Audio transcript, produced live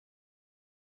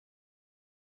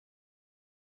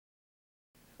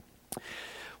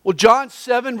Well, John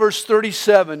 7, verse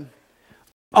 37,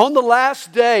 on the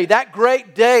last day, that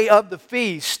great day of the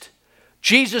feast,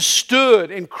 Jesus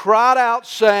stood and cried out,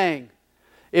 saying,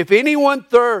 "If anyone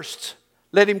thirsts,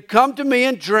 let him come to me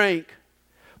and drink.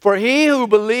 For he who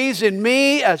believes in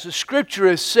me, as the Scripture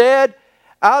has said,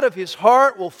 out of his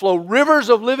heart will flow rivers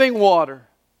of living water."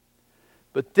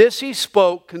 But this he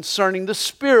spoke concerning the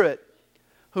Spirit,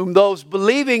 whom those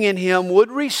believing in him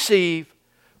would receive,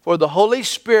 for the Holy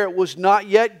Spirit was not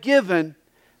yet given,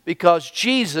 because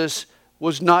Jesus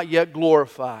was not yet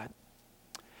glorified.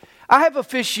 I have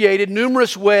officiated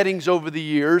numerous weddings over the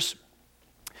years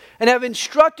and have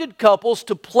instructed couples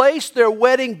to place their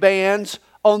wedding bands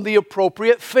on the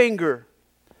appropriate finger.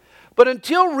 But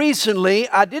until recently,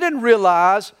 I didn't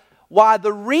realize why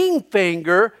the ring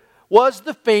finger was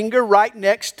the finger right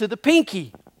next to the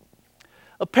pinky.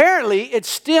 Apparently, it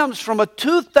stems from a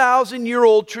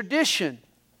 2,000-year-old tradition.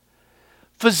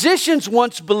 Physicians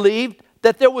once believed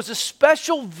that there was a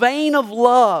special vein of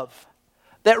love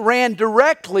that ran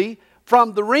directly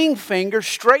from the ring finger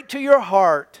straight to your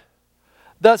heart.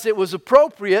 Thus, it was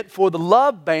appropriate for the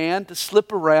love band to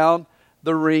slip around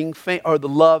the ring or the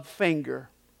love finger.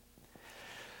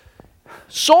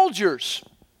 Soldiers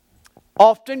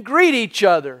often greet each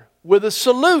other with a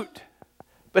salute.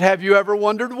 But have you ever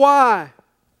wondered why?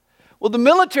 Well, the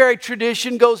military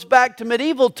tradition goes back to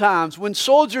medieval times when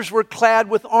soldiers were clad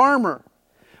with armor.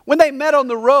 When they met on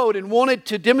the road and wanted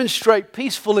to demonstrate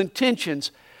peaceful intentions,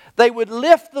 they would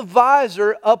lift the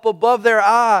visor up above their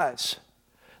eyes.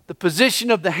 The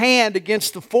position of the hand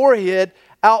against the forehead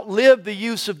outlived the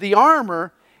use of the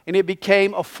armor, and it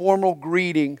became a formal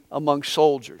greeting among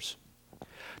soldiers.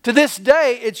 To this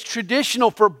day, it's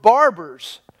traditional for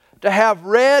barbers to have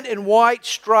red and white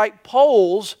striped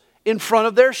poles in front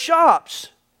of their shops.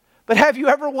 But have you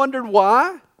ever wondered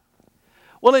why?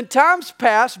 Well, in times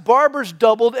past, barbers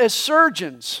doubled as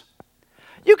surgeons.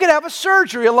 You could have a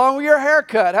surgery along with your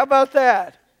haircut. How about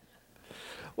that?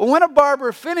 Well, when a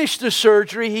barber finished the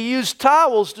surgery, he used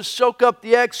towels to soak up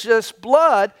the excess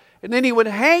blood, and then he would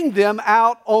hang them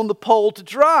out on the pole to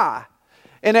dry.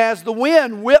 And as the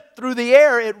wind whipped through the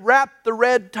air, it wrapped the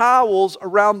red towels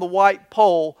around the white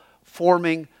pole,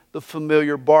 forming the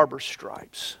familiar barber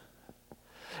stripes.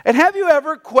 And have you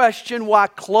ever questioned why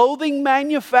clothing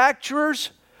manufacturers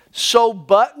sew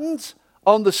buttons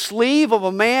on the sleeve of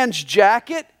a man's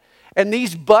jacket, and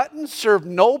these buttons serve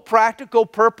no practical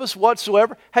purpose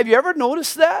whatsoever? Have you ever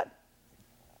noticed that?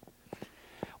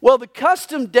 Well, the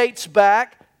custom dates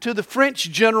back to the French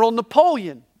general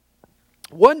Napoleon.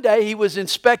 One day he was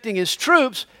inspecting his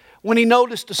troops when he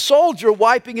noticed a soldier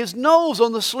wiping his nose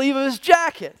on the sleeve of his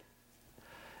jacket.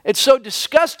 It so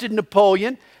disgusted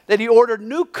Napoleon that he ordered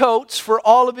new coats for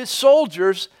all of his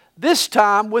soldiers, this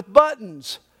time with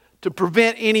buttons, to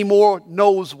prevent any more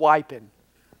nose wiping.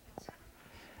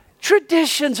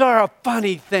 Traditions are a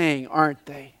funny thing, aren't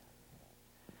they?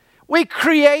 We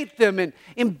create them and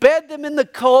embed them in the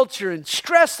culture and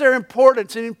stress their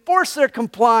importance and enforce their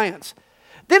compliance.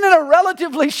 Then in a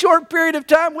relatively short period of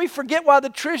time, we forget why the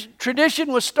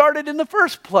tradition was started in the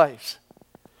first place.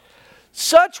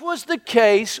 Such was the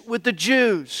case with the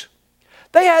Jews.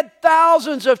 They had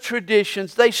thousands of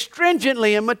traditions they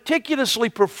stringently and meticulously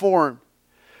performed.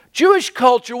 Jewish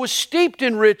culture was steeped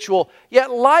in ritual,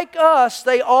 yet like us,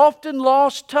 they often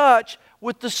lost touch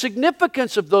with the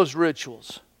significance of those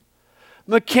rituals.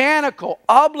 Mechanical,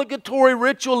 obligatory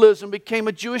ritualism became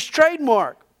a Jewish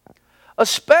trademark,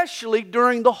 especially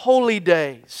during the holy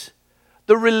days,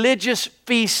 the religious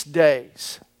feast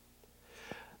days.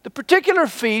 The particular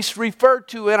feast referred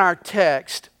to in our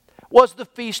text was the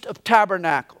Feast of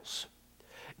Tabernacles.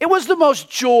 It was the most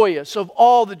joyous of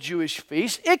all the Jewish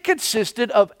feasts. It consisted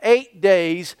of 8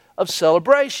 days of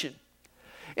celebration.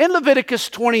 In Leviticus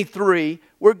 23,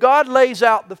 where God lays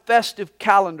out the festive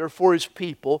calendar for His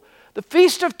people, the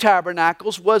Feast of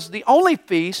Tabernacles was the only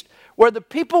feast where the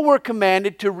people were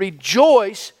commanded to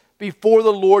rejoice before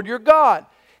the Lord your God.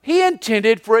 He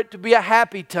intended for it to be a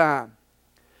happy time.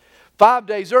 5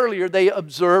 days earlier, they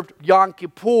observed Yom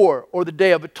Kippur, or the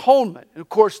Day of Atonement. And of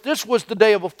course, this was the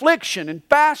day of affliction and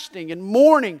fasting and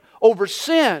mourning over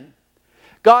sin.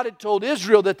 God had told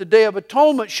Israel that the Day of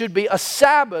Atonement should be a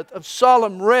Sabbath of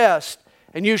solemn rest,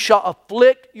 and you shall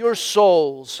afflict your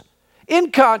souls.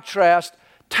 In contrast,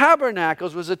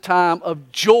 Tabernacles was a time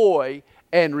of joy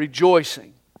and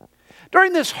rejoicing.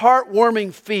 During this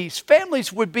heartwarming feast,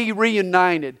 families would be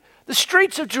reunited. The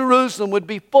streets of Jerusalem would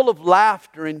be full of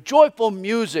laughter, and joyful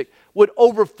music would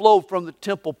overflow from the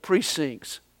temple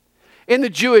precincts. In the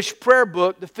Jewish prayer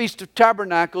book, the Feast of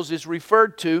Tabernacles is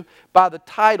referred to by the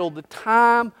title, "The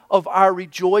Time of Our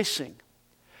Rejoicing."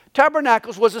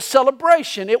 Tabernacles was a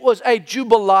celebration. It was a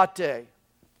jubilate.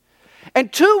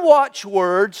 And two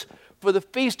watchwords for the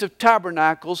Feast of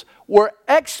Tabernacles were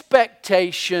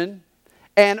expectation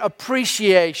and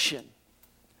appreciation.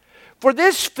 For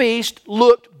this feast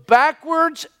looked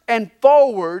backwards and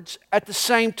forwards at the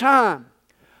same time.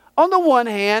 On the one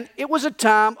hand, it was a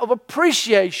time of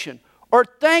appreciation or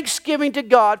thanksgiving to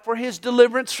God for His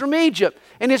deliverance from Egypt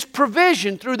and His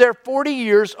provision through their 40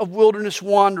 years of wilderness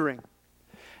wandering.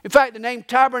 In fact, the name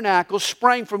tabernacle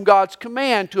sprang from God's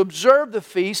command to observe the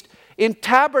feast in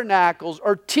tabernacles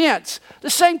or tents, the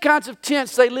same kinds of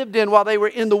tents they lived in while they were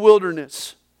in the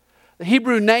wilderness. The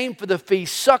Hebrew name for the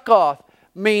feast, Sukkoth,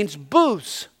 means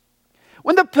booths.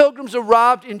 When the pilgrims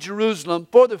arrived in Jerusalem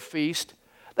for the feast,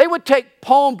 they would take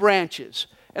palm branches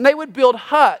and they would build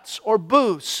huts or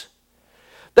booths.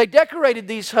 They decorated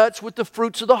these huts with the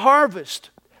fruits of the harvest.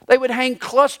 They would hang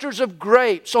clusters of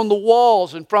grapes on the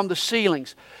walls and from the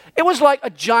ceilings. It was like a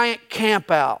giant camp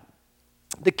out.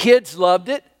 The kids loved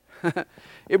it.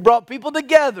 It brought people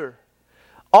together.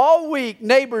 All week,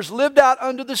 neighbors lived out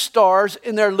under the stars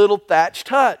in their little thatched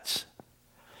huts.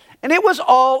 And it was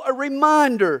all a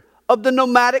reminder of the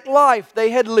nomadic life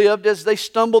they had lived as they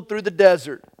stumbled through the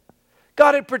desert.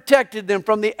 God had protected them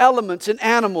from the elements and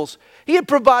animals. He had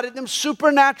provided them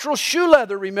supernatural shoe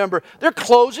leather, remember. Their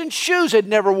clothes and shoes had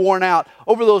never worn out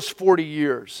over those 40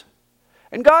 years.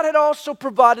 And God had also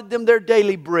provided them their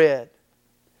daily bread.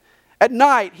 At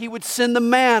night, He would send the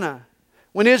manna.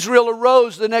 When Israel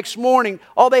arose the next morning,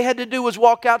 all they had to do was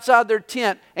walk outside their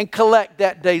tent and collect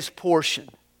that day's portion.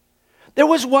 There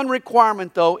was one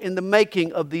requirement, though, in the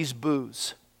making of these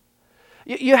booths.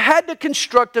 You had to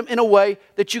construct them in a way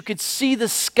that you could see the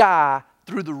sky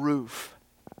through the roof.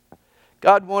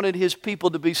 God wanted His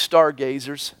people to be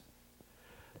stargazers,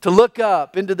 to look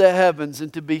up into the heavens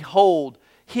and to behold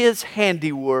His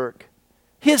handiwork,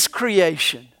 His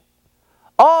creation.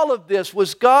 All of this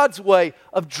was God's way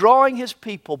of drawing His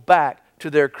people back to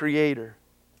their Creator.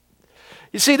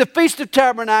 You see, the Feast of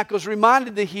Tabernacles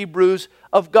reminded the Hebrews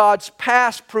of God's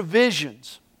past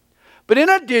provisions. But in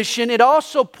addition, it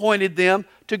also pointed them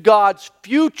to God's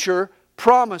future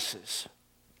promises.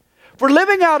 For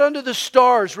living out under the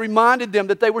stars reminded them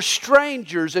that they were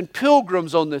strangers and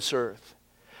pilgrims on this earth.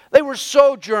 They were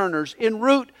sojourners en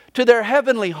route to their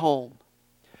heavenly home.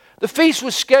 The feast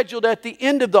was scheduled at the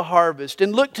end of the harvest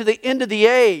and looked to the end of the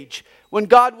age when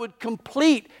God would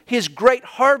complete His great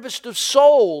harvest of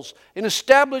souls and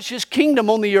establish His kingdom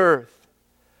on the earth.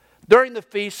 During the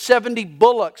feast, 70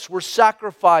 bullocks were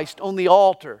sacrificed on the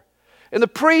altar. And the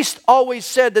priest always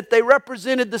said that they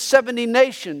represented the 70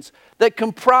 nations that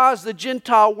comprise the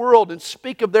Gentile world and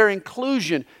speak of their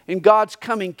inclusion in God's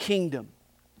coming kingdom.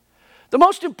 The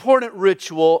most important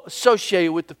ritual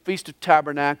associated with the Feast of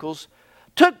Tabernacles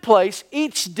took place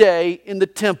each day in the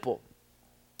temple.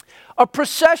 A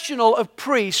processional of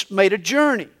priests made a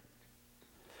journey.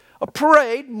 A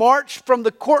parade marched from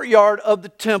the courtyard of the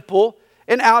temple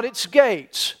and out its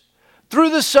gates, through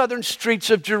the southern streets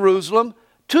of Jerusalem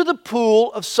to the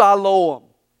pool of Siloam,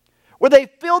 where they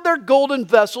filled their golden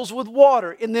vessels with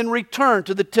water and then returned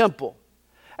to the temple.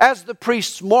 As the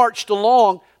priests marched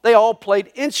along, they all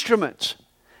played instruments.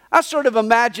 I sort of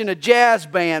imagine a jazz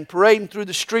band parading through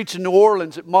the streets of New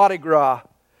Orleans at Mardi Gras.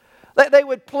 They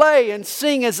would play and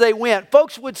sing as they went.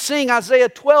 Folks would sing Isaiah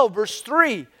 12, verse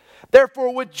 3.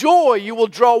 Therefore, with joy you will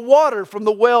draw water from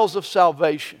the wells of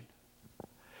salvation.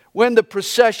 When the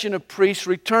procession of priests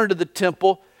returned to the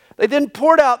temple, they then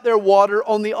poured out their water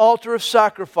on the altar of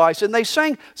sacrifice, and they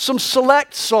sang some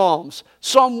select psalms,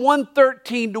 Psalm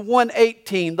 113 to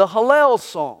 118, the Hallel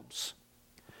Psalms.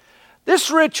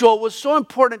 This ritual was so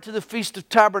important to the Feast of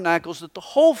Tabernacles that the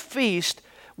whole feast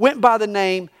went by the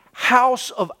name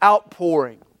House of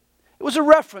Outpouring. It was a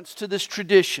reference to this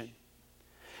tradition.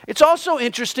 It's also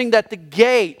interesting that the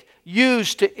gate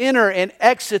used to enter and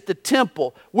exit the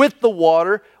temple with the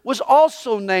water was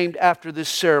also named after this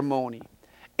ceremony.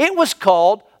 It was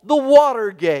called the Water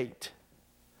Gate.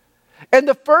 And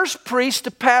the first priest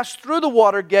to pass through the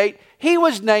Water Gate, he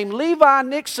was named Levi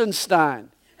Nixonstein.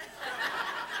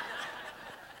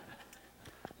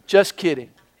 Just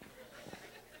kidding.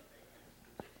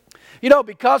 You know,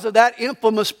 because of that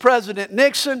infamous President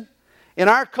Nixon, in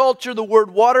our culture, the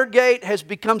word Watergate has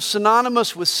become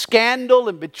synonymous with scandal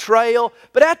and betrayal.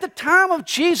 But at the time of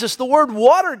Jesus, the word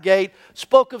Watergate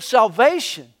spoke of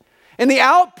salvation and the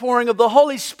outpouring of the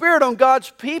Holy Spirit on God's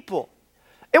people.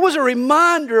 It was a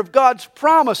reminder of God's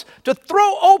promise to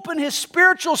throw open His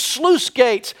spiritual sluice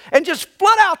gates and just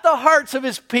flood out the hearts of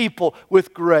His people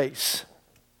with grace.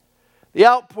 The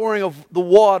outpouring of the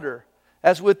water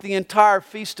as with the entire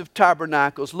Feast of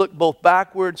Tabernacles, looked both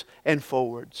backwards and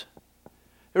forwards.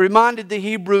 It reminded the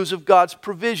Hebrews of God's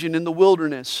provision in the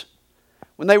wilderness.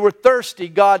 When they were thirsty,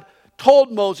 God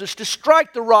told Moses to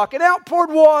strike the rock and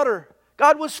outpoured water.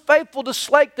 God was faithful to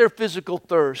slake their physical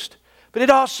thirst. But it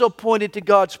also pointed to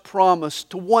God's promise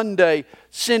to one day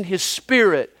send His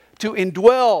Spirit to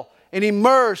indwell and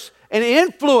immerse and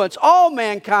influence all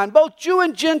mankind, both Jew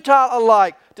and Gentile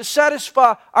alike, to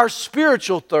satisfy our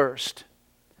spiritual thirst.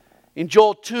 In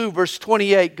Joel 2, verse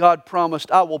 28, God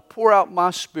promised, I will pour out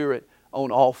my Spirit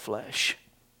on all flesh.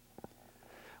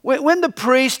 When the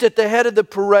priest at the head of the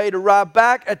parade arrived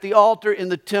back at the altar in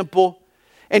the temple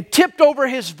and tipped over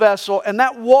his vessel, and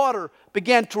that water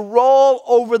began to roll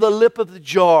over the lip of the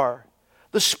jar,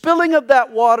 the spilling of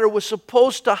that water was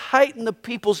supposed to heighten the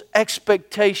people's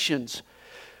expectations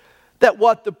that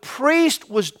what the priest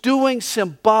was doing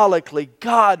symbolically,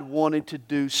 God wanted to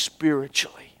do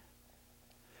spiritually.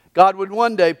 God would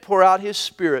one day pour out His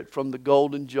Spirit from the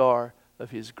golden jar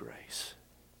of His grace.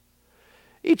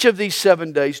 Each of these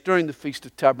 7 days during the Feast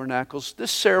of Tabernacles,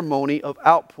 this ceremony of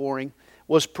outpouring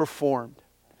was performed.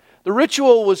 The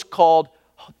ritual was called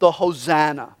the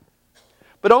Hosanna.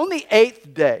 But on the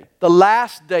 8th day, the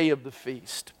last day of the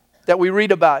feast that we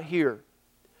read about here,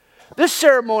 this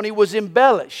ceremony was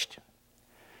embellished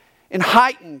and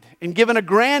heightened and given a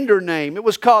grander name. It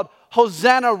was called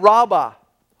Hosanna Rabbah,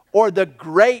 or the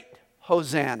Great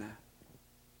Hosanna.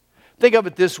 Think of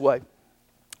it this way.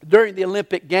 During the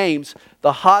Olympic Games,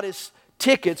 the hottest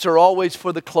tickets are always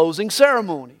for the closing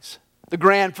ceremonies, the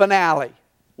grand finale.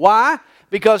 Why?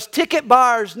 Because ticket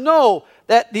buyers know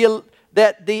that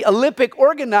the Olympic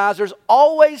organizers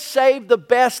always save the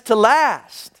best to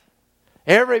last.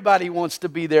 Everybody wants to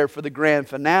be there for the grand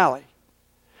finale.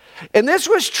 And this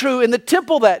was true in the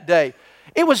temple that day.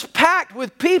 It was packed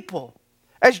with people.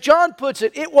 As John puts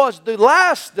it, it was the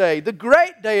last day, the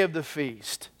great day of the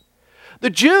feast. The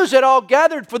Jews had all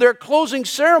gathered for their closing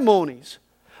ceremonies.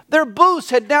 Their booths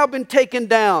had now been taken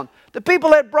down. The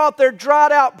people had brought their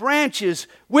dried out branches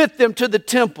with them to the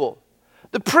temple.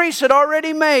 The priests had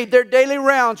already made their daily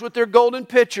rounds with their golden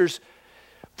pitchers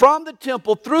from the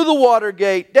temple through the water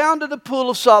gate down to the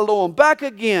pool of Siloam, back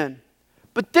again.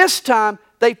 But this time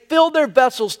they filled their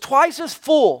vessels twice as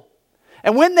full.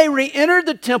 And when they re-entered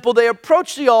the temple, they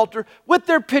approached the altar with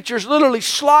their pitchers literally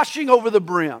sloshing over the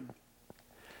brim.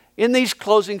 In these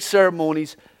closing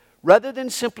ceremonies, rather than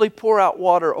simply pour out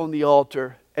water on the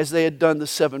altar as they had done the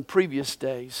 7 previous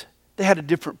days, they had a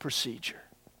different procedure.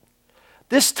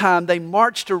 This time they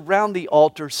marched around the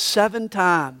altar 7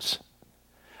 times.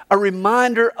 A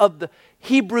reminder of the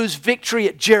Hebrews' victory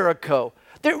at Jericho.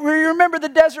 Remember the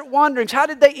desert wanderings. How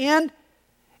did they end?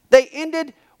 They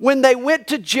ended when they went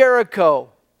to Jericho.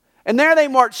 And there they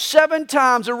marched 7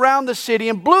 times around the city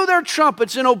and blew their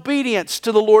trumpets in obedience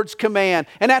to the Lord's command.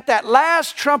 And at that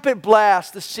last trumpet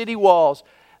blast, the city walls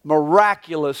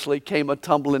miraculously came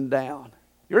a-tumbling down.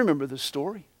 You remember this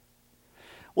story?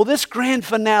 Well, this grand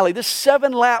finale, this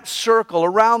 7-lap circle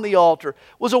around the altar,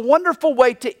 was a wonderful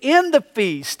way to end the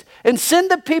feast and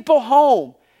send the people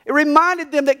home. It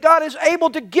reminded them that God is able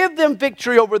to give them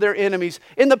victory over their enemies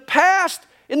in the past,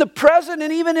 in the present,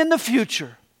 and even in the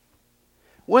future.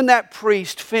 When that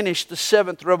priest finished the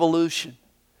 7th revolution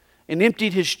and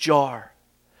emptied his jar,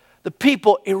 the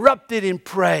people erupted in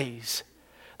praise.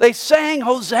 They sang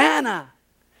Hosanna,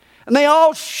 and they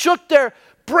all shook their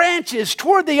branches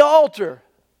toward the altar.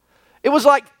 It was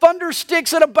like thunder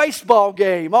sticks at a baseball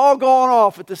game, all going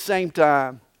off at the same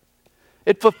time.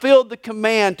 It fulfilled the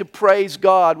command to praise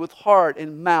God with heart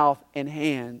and mouth and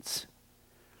hands.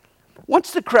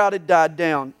 Once the crowd had died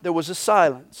down, there was a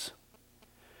silence.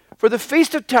 For the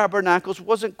Feast of Tabernacles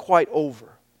wasn't quite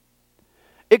over.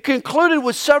 It concluded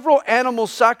with several animal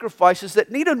sacrifices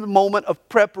that needed a moment of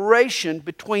preparation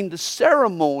between the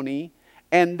ceremony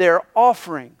and their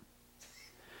offering.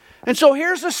 And so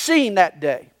here's the scene that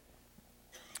day.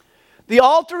 The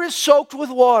altar is soaked with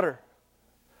water.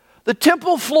 The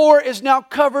temple floor is now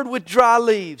covered with dry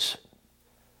leaves.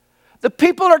 The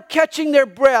people are catching their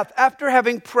breath after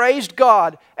having praised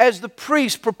God as the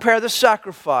priests prepare the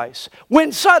sacrifice.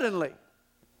 When suddenly,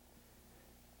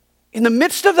 in the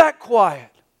midst of that quiet,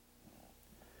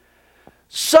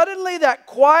 that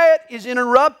quiet is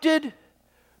interrupted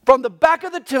from the back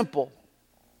of the temple,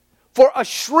 for a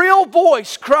shrill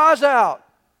voice cries out.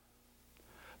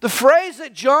 The phrase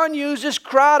that John uses,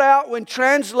 cried out, when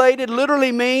translated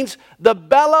literally means the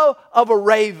bellow of a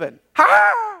raven.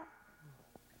 Ha!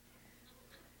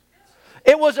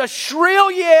 It was a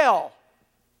shrill yell,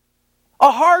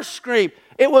 a harsh scream.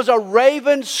 It was a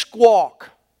raven squawk.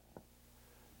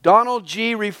 Donald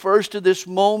G. refers to this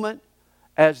moment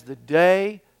as the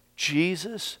day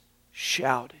Jesus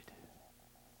shouted.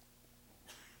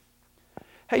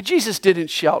 Hey, Jesus didn't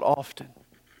shout often.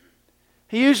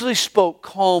 He usually spoke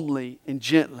calmly and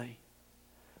gently.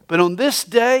 But on this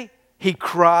day, He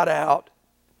cried out.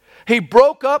 He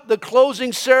broke up the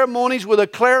closing ceremonies with a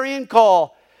clarion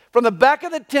call. From the back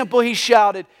of the temple, He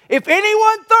shouted, "If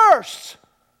anyone thirsts,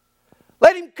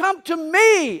 let him come to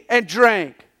me and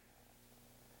drink.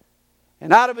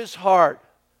 And out of his heart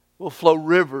will flow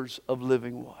rivers of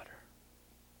living water."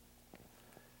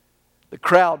 The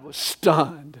crowd was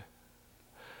stunned.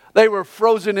 They were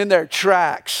frozen in their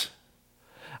tracks.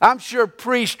 I'm sure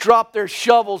priests dropped their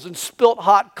shovels and spilt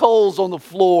hot coals on the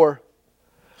floor.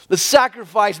 The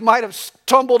sacrifice might have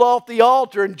tumbled off the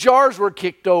altar and jars were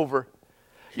kicked over.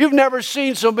 You've never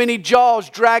seen so many jaws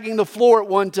dragging the floor at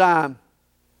one time.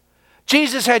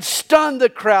 Jesus had stunned the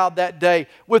crowd that day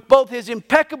with both His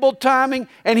impeccable timing,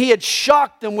 and He had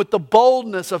shocked them with the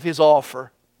boldness of His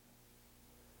offer.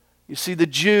 You see, the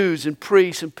Jews and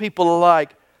priests and people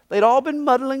alike, they'd all been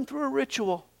muddling through a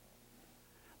ritual.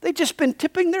 They'd just been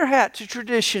tipping their hat to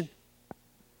tradition.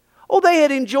 Oh, they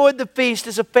had enjoyed the feast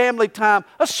as a family time,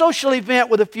 a social event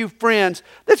with a few friends.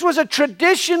 This was a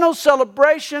traditional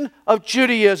celebration of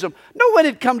Judaism. No one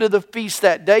had come to the feast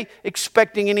that day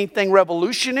expecting anything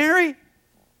revolutionary.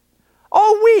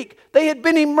 All week, they had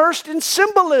been immersed in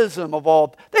symbolism of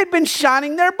all. They'd been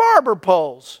shining their barber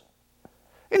poles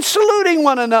and saluting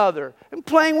one another and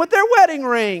playing with their wedding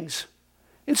rings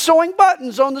and sewing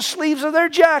buttons on the sleeves of their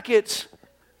jackets.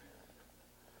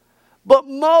 But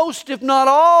most, if not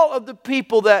all, of the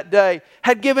people that day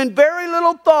had given very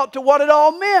little thought to what it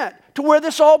all meant, to where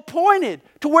this all pointed,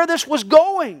 to where this was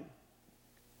going.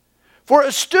 For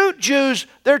astute Jews,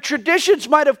 their traditions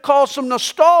might have caused some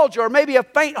nostalgia or maybe a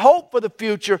faint hope for the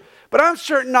future, but I'm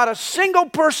certain not a single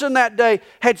person that day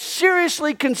had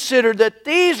seriously considered that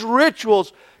these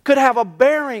rituals could have a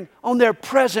bearing on their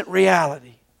present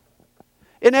reality.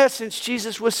 In essence,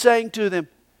 Jesus was saying to them,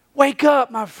 "Wake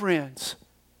up, my friends.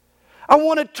 I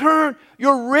want to turn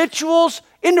your rituals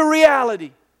into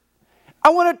reality.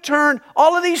 I want to turn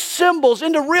all of these symbols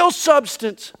into real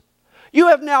substance. You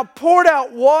have now poured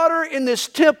out water in this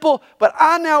temple, but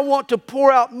I now want to pour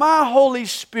out my Holy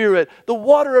Spirit, the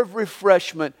water of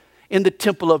refreshment, in the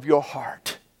temple of your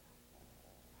heart."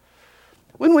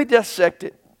 When we dissect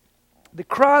it, the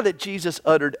cry that Jesus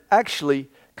uttered actually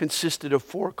consisted of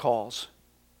 4 calls.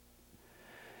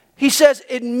 He says,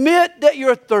 "Admit that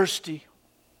you're thirsty.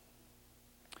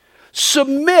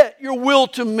 Submit your will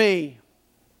to me.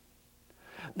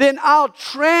 Then I'll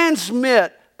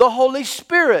transmit the Holy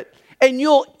Spirit, and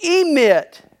you'll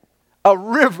emit a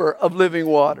river of living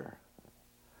water."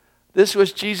 This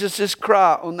was Jesus'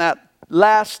 cry on that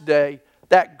last day,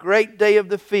 that great day of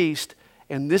the feast.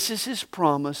 And this is His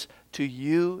promise to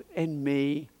you and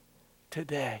me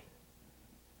today.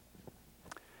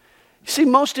 You see,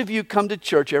 most of you come to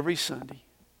church every Sunday.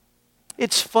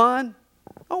 It's fun.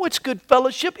 Oh, it's good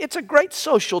fellowship. It's a great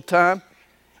social time.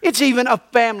 It's even a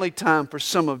family time for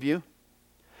some of you.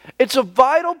 It's a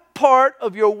vital part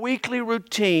of your weekly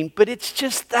routine, but it's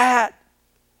just that.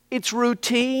 It's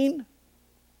routine.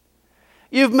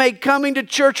 You've made coming to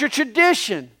church a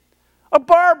tradition, a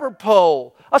barber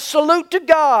pole, a salute to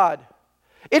God.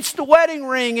 It's the wedding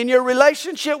ring in your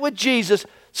relationship with Jesus.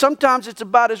 Sometimes it's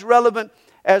about as relevant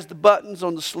as the buttons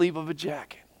on the sleeve of a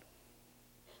jacket.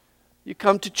 You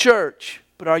come to church,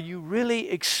 but are you really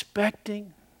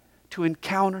expecting to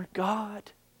encounter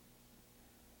God?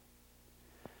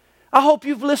 I hope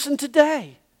you've listened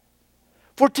today.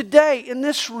 For today, in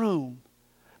this room,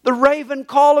 the raven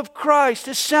call of Christ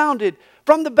has sounded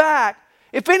from the back.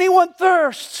 "If anyone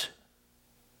thirsts,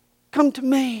 come to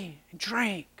me and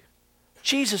drink."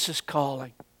 Jesus is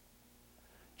calling.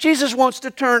 Jesus wants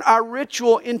to turn our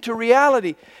ritual into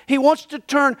reality. He wants to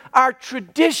turn our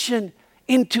tradition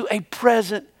into a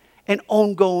present and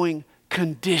ongoing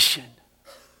condition.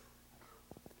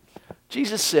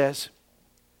 Jesus says,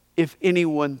 "If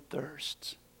anyone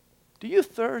thirsts." Do you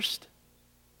thirst?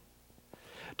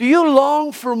 Do you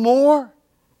long for more?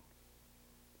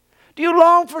 Do you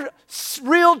long for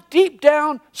real deep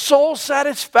down soul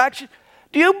satisfaction?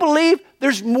 Do you believe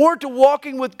there's more to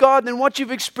walking with God than what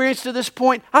you've experienced to this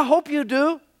point? I hope you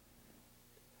do.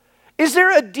 Is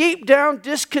there a deep down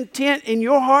discontent in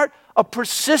your heart, a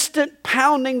persistent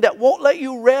pounding that won't let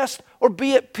you rest or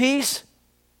be at peace?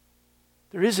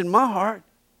 There is in my heart.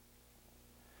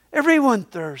 Everyone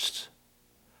thirsts.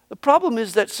 The problem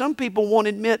is that some people won't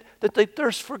admit that they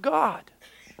thirst for God.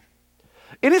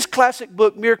 In his classic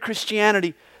book, Mere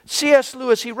Christianity, C.S.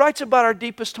 Lewis, he writes about our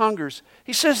deepest hungers.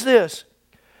 He says this,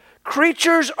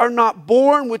 Creatures are not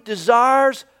born with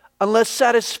desires unless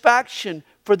satisfaction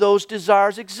for those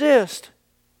desires exist.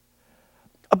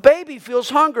 A baby feels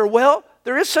hunger. Well,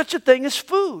 there is such a thing as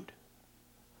food.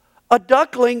 A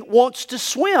duckling wants to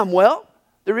swim. Well,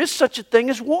 there is such a thing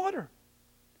as water.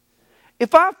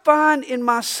 If I find in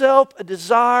myself a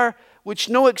desire which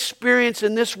no experience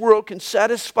in this world can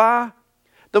satisfy,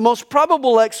 the most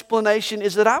probable explanation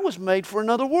is that I was made for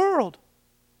another world.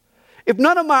 If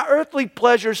none of my earthly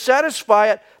pleasures satisfy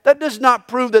it, that does not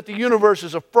prove that the universe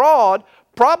is a fraud.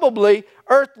 Probably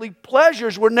earthly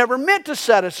pleasures were never meant to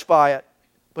satisfy it,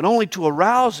 but only to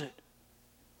arouse it,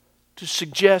 to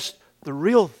suggest the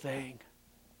real thing.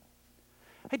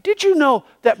 Hey, did you know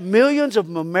that millions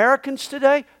of Americans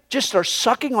today just are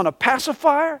sucking on a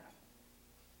pacifier?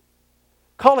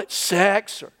 Call it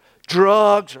sex or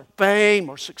drugs or fame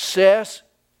or success.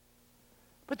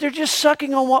 But they're just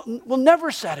sucking on what will never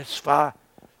satisfy.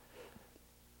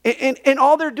 And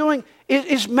all they're doing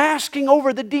is masking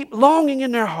over the deep longing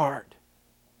in their heart.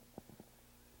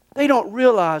 They don't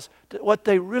realize that what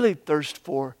they really thirst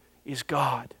for is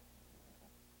God.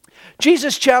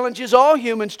 Jesus challenges all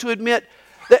humans to admit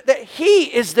that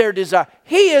He is their desire.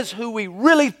 He is who we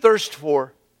really thirst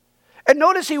for. And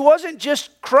notice He wasn't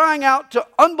just crying out to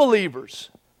unbelievers.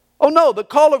 Oh no, the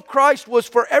call of Christ was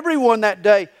for everyone that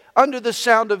day under the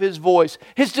sound of His voice,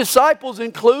 His disciples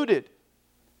included.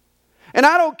 And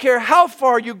I don't care how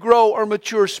far you grow or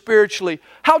mature spiritually,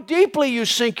 how deeply you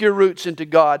sink your roots into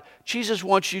God, Jesus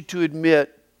wants you to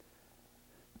admit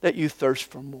that you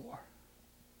thirst for more.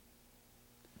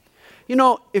 You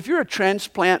know, if you're a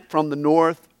transplant from the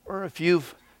north, or if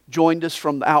you've joined us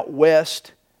from out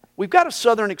west, we've got a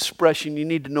southern expression you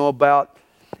need to know about.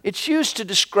 It's used to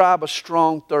describe a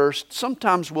strong thirst.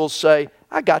 Sometimes we'll say,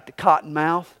 I got the cotton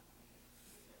mouth.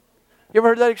 You ever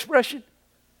heard that expression?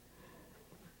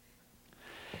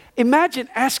 Imagine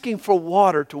asking for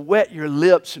water to wet your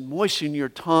lips and moisten your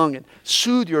tongue and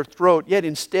soothe your throat, yet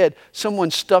instead someone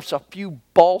stuffs a few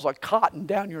balls of cotton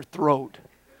down your throat.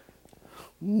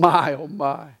 My, oh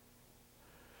my.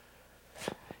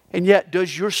 And yet,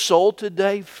 does your soul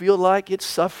today feel like it's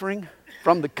suffering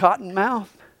from the cotton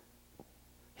mouth?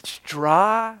 It's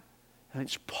dry and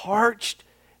it's parched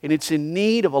and it's in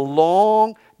need of a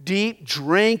long, deep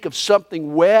drink of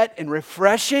something wet and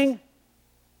refreshing.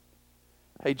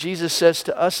 Hey, Jesus says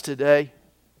to us today,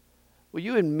 will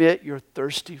you admit you're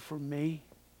thirsty for me?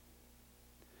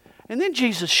 And then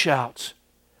Jesus shouts,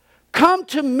 come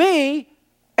to me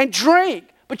and drink,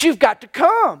 but you've got to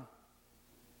come.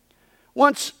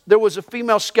 Once there was a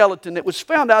female skeleton that was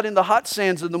found out in the hot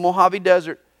sands of the Mojave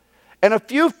Desert. And a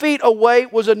few feet away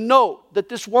was a note that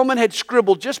this woman had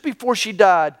scribbled just before she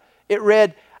died. It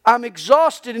read, I'm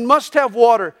exhausted and must have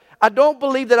water. I don't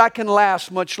believe that I can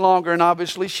last much longer. And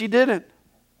obviously she didn't.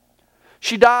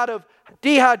 She died of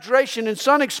dehydration and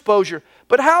sun exposure.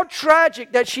 But how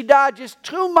tragic that she died just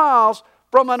 2 miles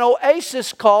from an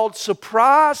oasis called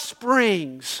Surprise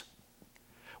Springs,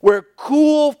 where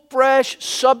cool, fresh,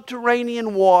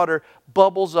 subterranean water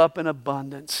bubbles up in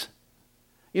abundance.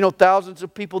 You know, thousands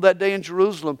of people that day in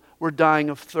Jerusalem were dying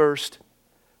of thirst.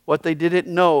 What they didn't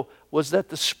know was that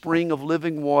the spring of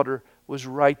living water was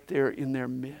right there in their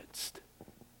midst.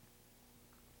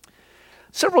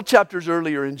 Several chapters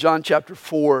earlier in John chapter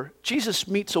 4, Jesus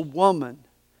meets a woman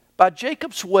by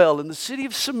Jacob's well in the city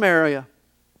of Samaria.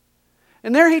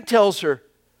 And there He tells her,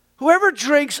 whoever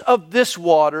drinks of this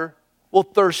water will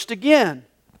thirst again.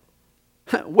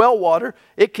 Well water,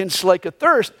 it can slake a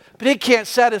thirst, but it can't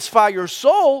satisfy your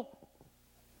soul.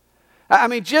 I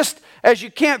mean, just as you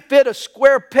can't fit a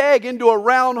square peg into a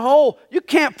round hole, you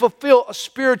can't fulfill a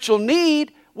spiritual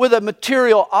need with a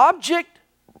material object.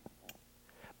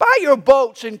 Buy your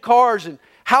boats and cars and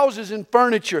houses and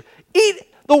furniture. Eat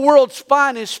the world's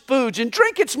finest foods and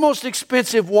drink its most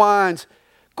expensive wines.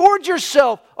 Gorge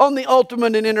yourself on the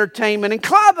ultimate in entertainment and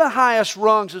climb the highest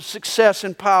rungs of success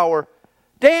and power.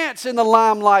 Dance in the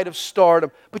limelight of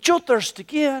stardom, but you'll thirst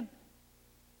again.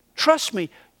 Trust me,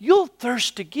 you'll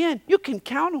thirst again. You can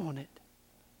count on it.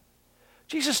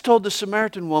 Jesus told the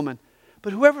Samaritan woman,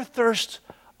 but whoever thirsts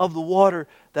of the water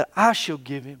that I shall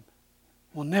give him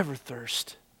will never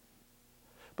thirst.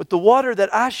 But the water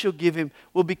that I shall give him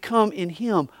will become in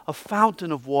him a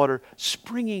fountain of water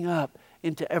springing up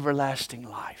into everlasting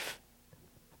life.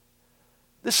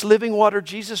 This living water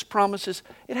Jesus promises,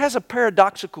 it has a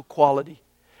paradoxical quality.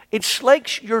 It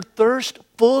slakes your thirst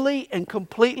fully and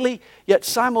completely, yet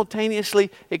simultaneously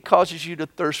it causes you to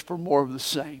thirst for more of the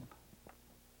same.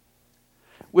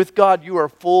 With God, you are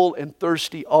full and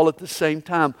thirsty all at the same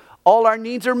time. All our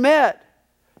needs are met,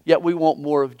 yet we want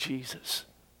more of Jesus.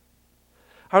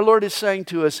 Our Lord is saying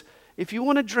to us, if you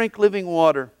want to drink living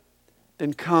water,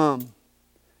 then come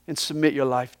and submit your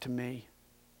life to me.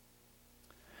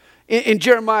 In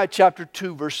Jeremiah chapter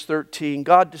 2, verse 13,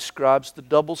 God describes the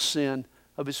double sin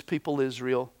of His people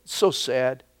Israel. It's so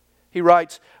sad. He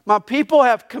writes, my people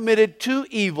have committed two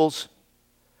evils.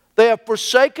 They have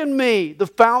forsaken me, the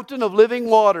fountain of living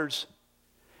waters,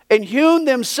 and hewn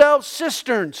themselves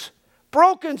cisterns,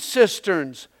 broken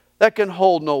cisterns that can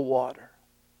hold no water.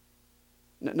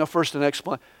 Now first an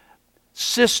explanation.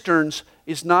 Cisterns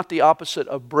is not the opposite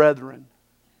of brethren.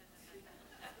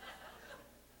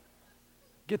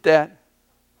 Get that?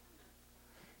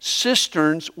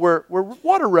 Cisterns were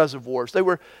water reservoirs. They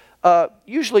were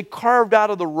usually carved out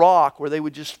of the rock where they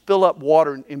would just fill up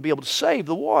water and be able to save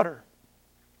the water.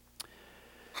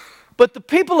 But the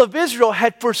people of Israel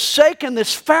had forsaken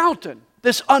this fountain,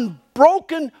 this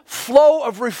unbroken flow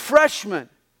of refreshment.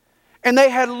 And they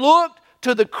had looked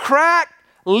to the cracked,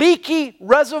 leaky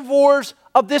reservoirs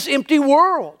of this empty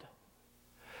world.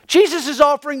 Jesus is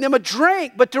offering them a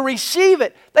drink, but to receive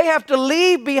it, they have to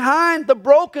leave behind the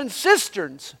broken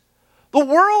cisterns, the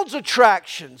world's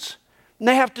attractions, and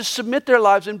they have to submit their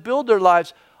lives and build their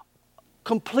lives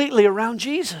completely around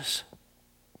Jesus.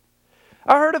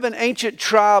 I heard of an ancient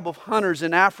tribe of hunters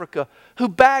in Africa who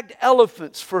bagged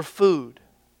elephants for food.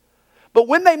 But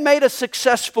when they made a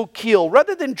successful kill,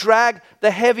 rather than drag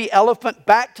the heavy elephant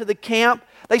back to the camp,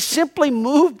 they simply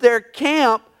moved their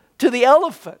camp to the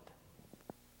elephant.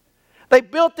 They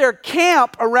built their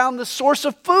camp around the source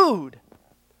of food.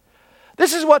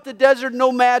 This is what the desert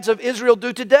nomads of Israel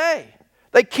do today.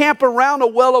 They camp around a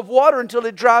well of water until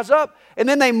it dries up, and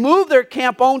then they move their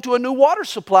camp on to a new water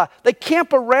supply. They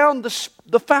camp around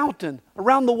the fountain,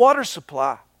 around the water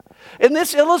supply. And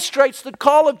this illustrates the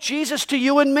call of Jesus to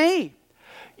you and me.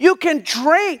 You can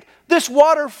drink this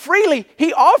water freely.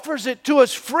 He offers it to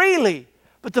us freely.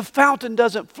 But the fountain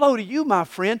doesn't flow to you, my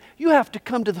friend. You have to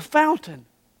come to the fountain.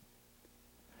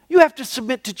 You have to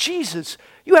submit to Jesus.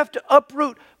 You have to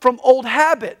uproot from old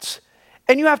habits.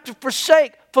 And you have to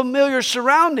forsake familiar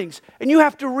surroundings. And you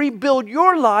have to rebuild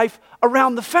your life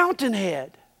around the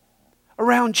fountainhead,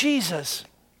 around Jesus.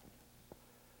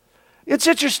 It's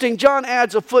interesting, John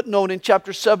adds a footnote in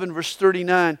chapter 7, verse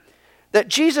 39, that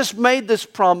Jesus made this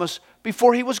promise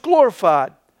before He was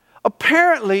glorified.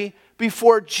 Apparently,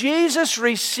 before Jesus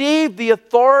received the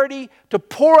authority to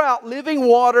pour out living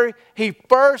water, He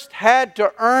first had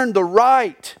to earn the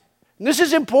right. And this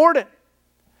is important.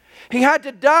 He had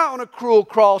to die on a cruel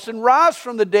cross and rise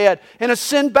from the dead and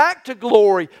ascend back to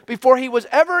glory before He was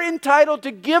ever entitled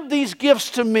to give these gifts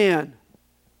to men.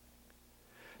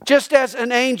 Just as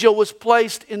an angel was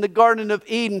placed in the Garden of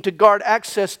Eden to guard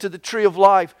access to the tree of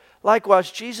life, likewise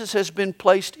Jesus has been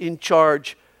placed in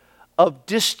charge of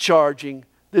discharging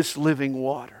this living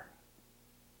water.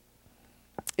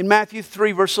 In Matthew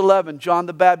 3, verse 11, John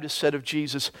the Baptist said of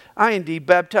Jesus, I indeed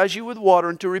baptize you with water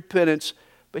unto repentance,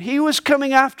 but He who is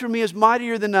coming after me is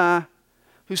mightier than I,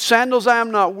 whose sandals I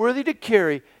am not worthy to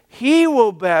carry. He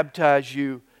will baptize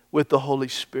you with the Holy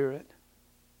Spirit.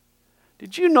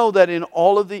 Did you know that in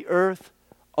all of the earth,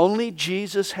 only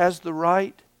Jesus has the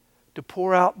right to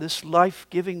pour out this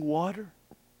life-giving water?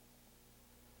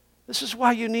 This is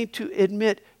why you need to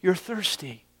admit you're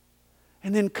thirsty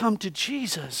and then come to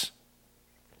Jesus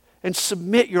and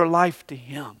submit your life to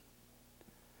Him.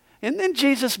 And then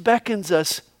Jesus beckons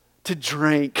us to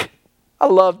drink. I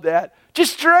love that.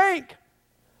 Just drink.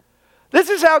 This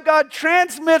is how God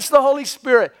transmits the Holy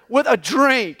Spirit, with a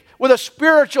drink, with a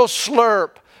spiritual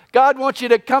slurp. God wants you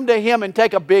to come to Him and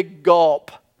take a big gulp.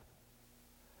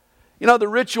 You know, the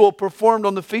ritual performed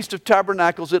on the Feast of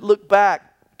Tabernacles, it looked back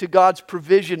to God's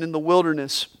provision in the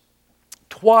wilderness.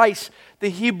 Twice the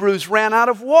Hebrews ran out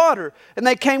of water, and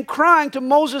they came crying to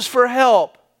Moses for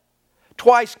help.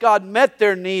 Twice God met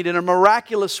their need in a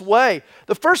miraculous way.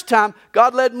 The first time,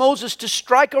 God led Moses to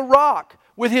strike a rock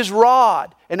with his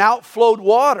rod, and out flowed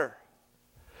water.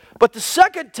 But the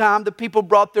second time the people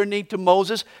brought their need to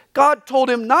Moses, God told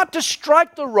him not to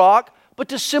strike the rock, but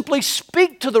to simply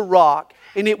speak to the rock,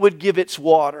 and it would give its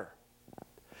water.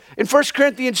 In 1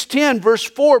 Corinthians 10, verse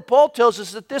 4, Paul tells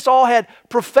us that this all had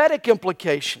prophetic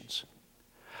implications.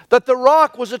 That the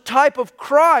rock was a type of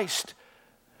Christ,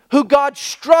 who God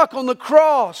struck on the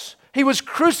cross. He was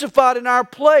crucified in our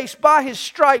place. By His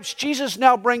stripes, Jesus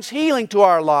now brings healing to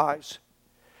our lives.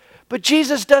 But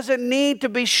Jesus doesn't need to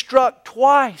be struck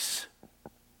twice.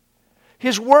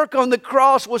 His work on the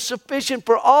cross was sufficient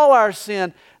for all our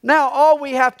sin. Now all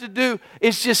we have to do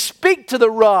is just speak to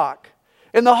the rock,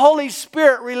 and the Holy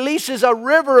Spirit releases a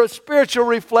river of spiritual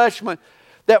refreshment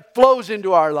that flows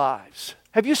into our lives.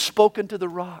 Have you spoken to the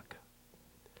rock?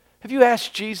 Have you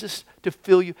asked Jesus to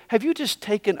fill you? Have you just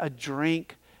taken a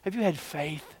drink? Have you had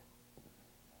faith?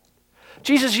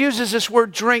 Jesus uses this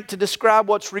word drink to describe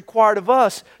what's required of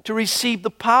us to receive the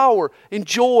power and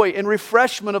joy and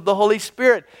refreshment of the Holy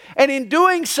Spirit. And in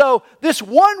doing so, this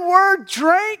one word,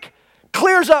 drink,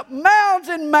 clears up mounds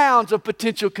and mounds of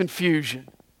potential confusion.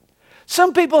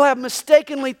 Some people have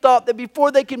mistakenly thought that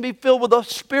before they can be filled with the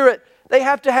Spirit, they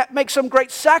have to make some great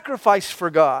sacrifice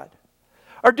for God,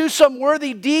 or do some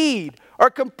worthy deed, or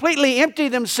completely empty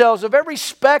themselves of every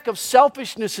speck of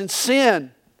selfishness and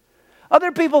sin.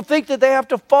 Other people think that they have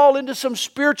to fall into some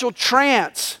spiritual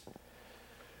trance,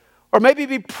 or maybe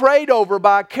be prayed over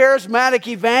by a charismatic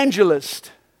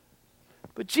evangelist.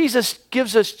 But Jesus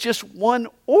gives us just one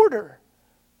order.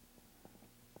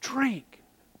 Drink.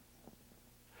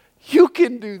 You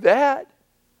can do that.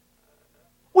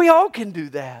 We all can do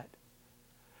that.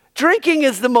 Drinking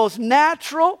is the most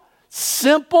natural,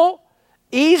 simple,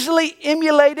 easily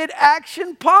emulated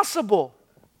action possible.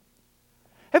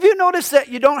 Have you noticed that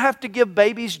you don't have to give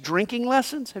babies drinking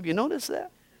lessons? Have you noticed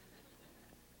that?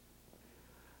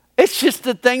 It's just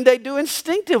the thing they do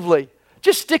instinctively.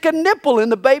 Just stick a nipple in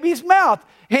the baby's mouth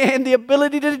and the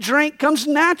ability to drink comes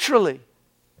naturally.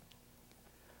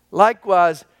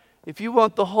 Likewise, if you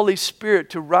want the Holy Spirit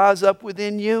to rise up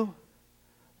within you,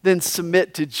 then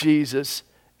submit to Jesus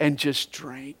and just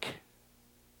drink.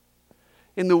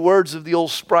 In the words of the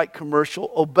old Sprite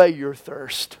commercial, obey your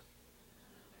thirst.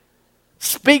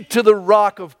 Speak to the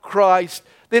rock of Christ.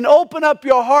 Then open up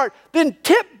your heart. Then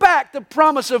tip back the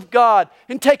promise of God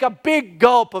and take a big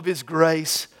gulp of His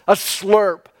grace, a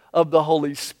slurp of the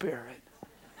Holy Spirit.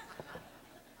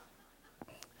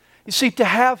 You see, to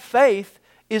have faith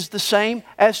is the same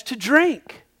as to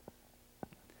drink.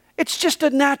 It's just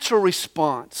a natural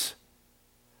response.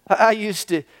 I used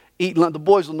to eat lunch. The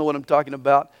boys will know what I'm talking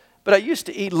about. But I used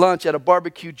to eat lunch at a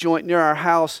barbecue joint near our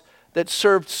house that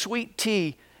served sweet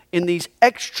tea in these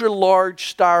extra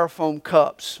large styrofoam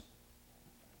cups.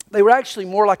 They were actually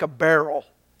more like a barrel.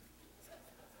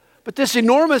 But this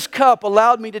enormous cup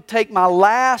allowed me to take my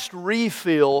last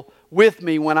refill with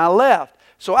me when I left.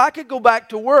 So I could go back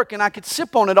to work and I could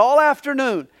sip on it all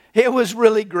afternoon. It was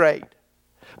really great.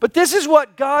 But this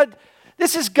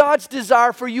is God's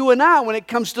desire for you and I when it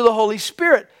comes to the Holy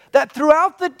Spirit. That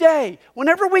throughout the day,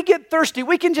 whenever we get thirsty,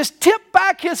 we can just tip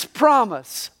back His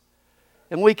promise.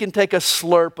 And we can take a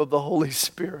slurp of the Holy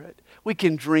Spirit. We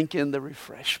can drink in the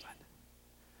refreshment.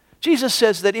 Jesus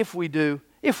says that if we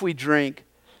drink,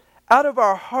 out of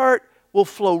our heart will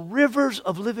flow rivers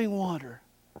of living water.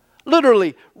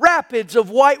 Literally, rapids of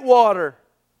white water.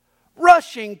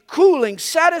 Rushing, cooling,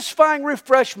 satisfying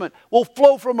refreshment will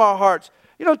flow from our hearts.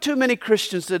 You know, too many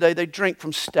Christians today, they drink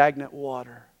from stagnant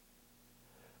water.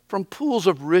 From pools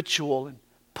of ritual and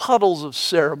puddles of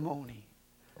ceremony.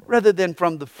 Rather than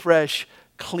from the fresh,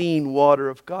 clean water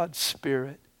of God's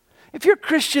Spirit. If your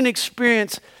Christian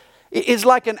experience is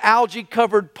like an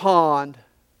algae-covered pond,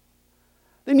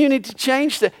 then you need to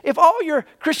change that. If all your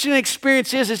Christian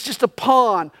experience is just a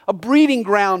pond, a breeding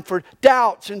ground for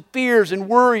doubts and fears and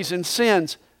worries and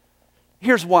sins,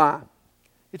 here's why.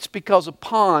 It's because a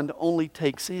pond only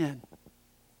takes in,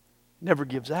 never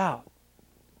gives out.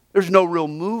 There's no real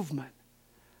movement.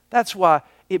 That's why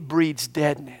it breeds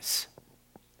deadness.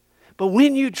 But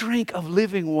when you drink of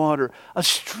living water, a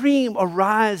stream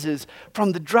arises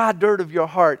from the dry dirt of your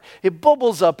heart. It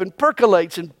bubbles up and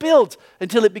percolates and builds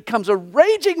until it becomes a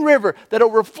raging river that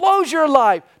overflows your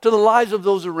life to the lives of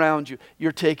those around you.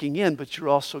 You're taking in, but you're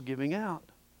also giving out.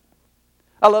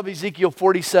 I love Ezekiel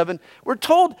 47. We're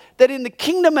told that in the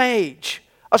kingdom age,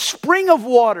 a spring of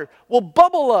water will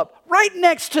bubble up right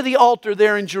next to the altar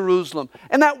there in Jerusalem.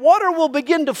 And that water will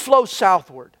begin to flow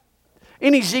southward.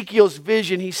 In Ezekiel's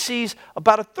vision, he sees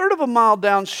about a third of a mile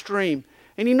downstream,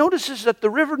 and he notices that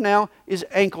the river now is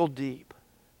ankle deep.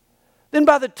 Then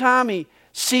by the time he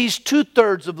sees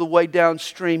 2/3 of the way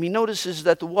downstream, he notices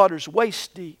that the water's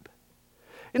waist deep.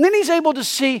 And then he's able to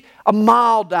see a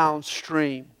mile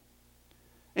downstream,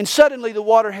 and suddenly the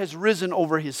water has risen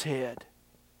over his head.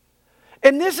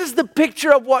 And this is the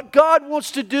picture of what God wants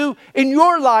to do in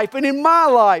your life and in my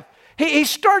life. He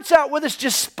starts out with us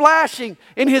just splashing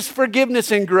in His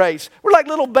forgiveness and grace. We're like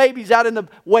little babies out in the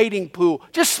wading pool,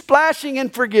 just splashing in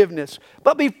forgiveness.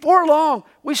 But before long,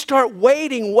 we start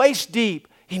wading waist deep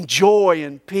in joy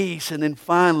and peace. And then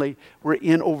finally, we're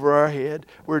in over our head.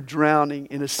 We're drowning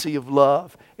in a sea of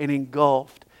love and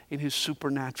engulfed in His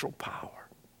supernatural power.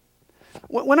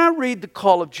 When I read the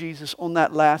call of Jesus on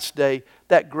that last day,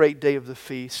 that great day of the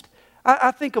feast,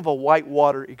 I think of a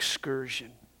whitewater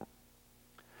excursion.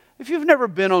 If you've never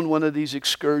been on one of these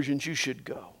excursions, you should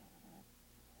go.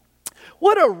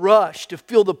 What a rush to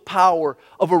feel the power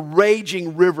of a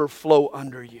raging river flow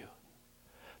under you.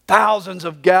 Thousands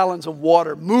of gallons of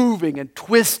water moving and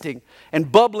twisting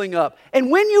and bubbling up. And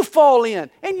when you fall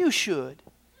in, and you should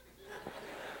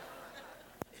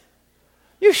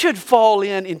fall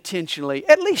in intentionally,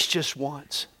 at least just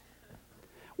once.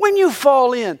 When you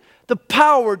fall in, the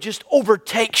power just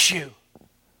overtakes you.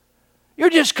 You're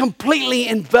just completely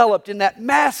enveloped in that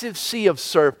massive sea of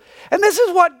surf. And this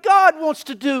is what God wants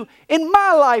to do in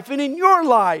my life and in your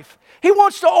life. He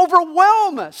wants to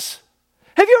overwhelm us.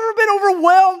 Have you ever been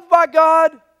overwhelmed by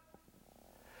God?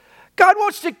 God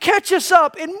wants to catch us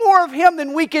up in more of Him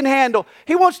than we can handle.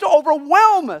 He wants to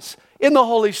overwhelm us in the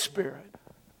Holy Spirit.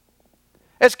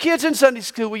 As kids in Sunday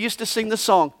school, we used to sing the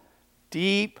song,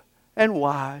 deep and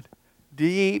wide,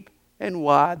 deep and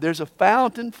wide. There's a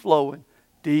fountain flowing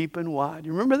deep and wide.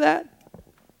 You remember that?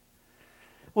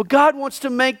 Well, God wants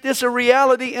to make this a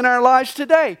reality in our lives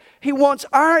today. He wants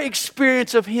our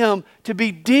experience of Him to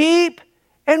be deep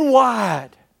and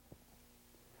wide.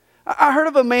 I heard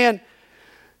of a man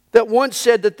that once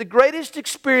said that the greatest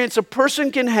experience a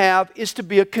person can have is to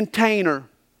be a container.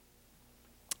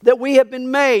 That we have been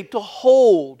made to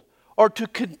hold or to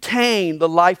contain the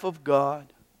life of God.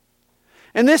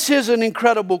 And this is an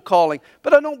incredible calling,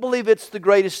 but I don't believe it's the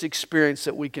greatest experience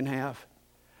that we can have.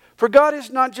 For God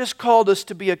has not just called us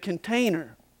to be a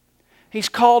container. He's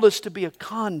called us to be a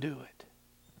conduit.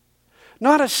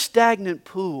 Not a stagnant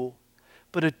pool,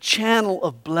 but a channel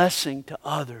of blessing to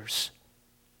others.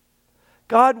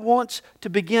 God wants to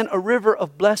begin a river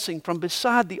of blessing from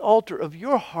beside the altar of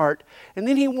your heart, and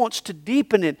then He wants to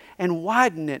deepen it and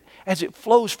widen it as it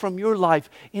flows from your life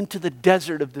into the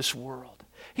desert of this world.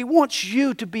 He wants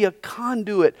you to be a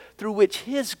conduit through which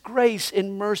His grace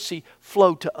and mercy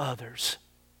flow to others.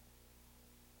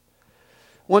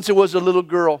 Once there was a little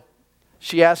girl.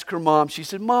 She asked her mom, she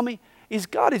said, "Mommy, is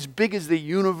God as big as the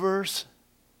universe?"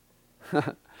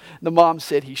 The mom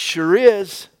said, "He sure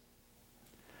is."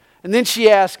 And then she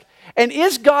asked, "And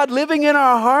is God living in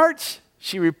our hearts?"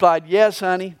 She replied, "Yes,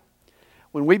 honey.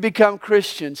 When we become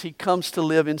Christians, He comes to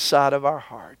live inside of our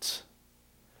hearts."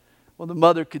 Well, the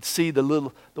mother could see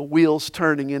the wheels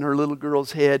turning in her little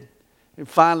girl's head. And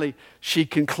finally, she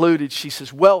concluded, she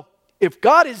says, "Well, if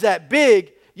God is that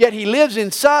big, yet He lives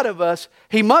inside of us,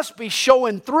 He must be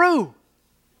showing through."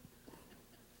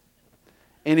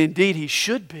 And indeed, He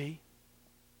should be.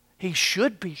 He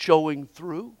should be showing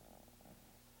through.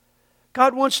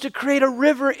 God wants to create a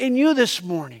river in you this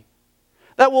morning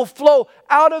that will flow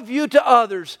out of you to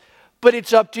others. But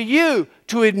it's up to you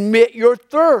to admit your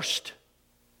thirst,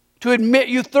 to admit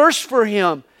you thirst for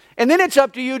Him. And then it's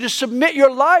up to you to submit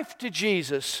your life to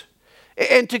Jesus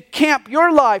and to camp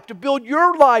your life, to build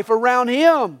your life around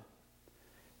Him.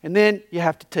 And then you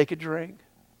have to take a drink.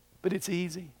 But it's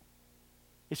easy.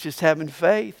 It's just having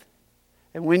faith.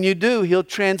 And when you do, He'll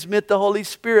transmit the Holy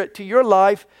Spirit to your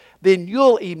life. Then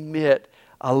you'll emit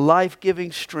a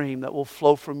life-giving stream that will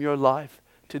flow from your life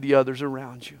to the others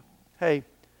around you. Hey,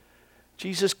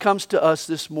 Jesus comes to us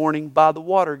this morning by the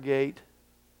water gate.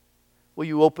 Will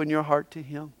you open your heart to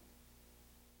Him?